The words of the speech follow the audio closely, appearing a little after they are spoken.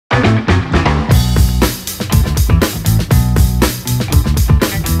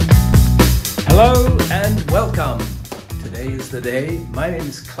Today is the day. My name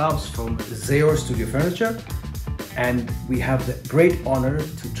is Klaus from Zaor Studio Furniture, and we have the great honor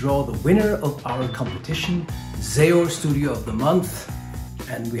to draw the winner of our competition, Zaor Studio of the Month.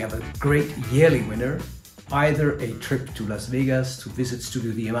 And we have a great yearly winner, either a trip to Las Vegas to visit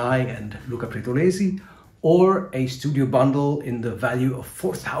Studio DMI and Luca Pretolesi, or a studio bundle in the value of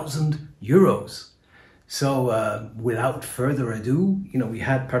 4,000 euros. So without further ado, we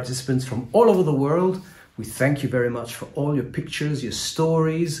had participants from all over the world. We thank you very much for all your pictures, your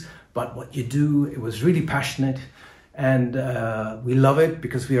stories, but what you do. It was really passionate, and we love it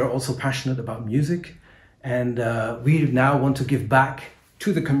because we are also passionate about music. And we now want to give back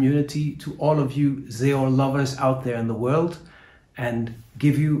to the community, to all of you Zaor lovers out there in the world, and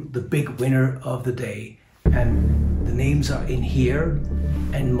give you the big winner of the day. And the names are in here,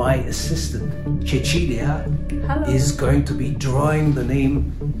 and my assistant Cecilia is going to be drawing the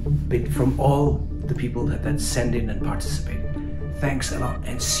name bit from all the people that send in and participate. Thanks a lot,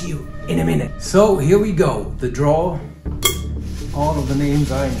 and see you in a minute. So here we go, the draw. All of the names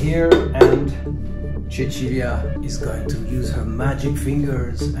are in here, and Cecilia is going to use her magic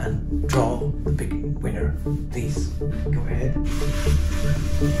fingers and draw the big winner. Please, go ahead.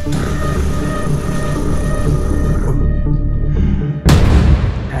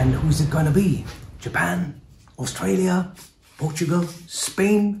 And who's it going to be? Japan? Australia? Portugal?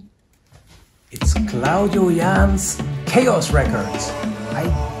 Spain? It's Claudio Jan's Chaos Records. I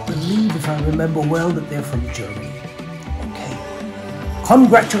believe, if I remember well, that they're from Germany. Okay.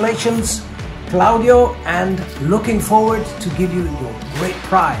 Congratulations, Claudio, and looking forward to give you your great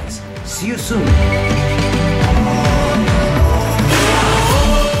prize. See you soon.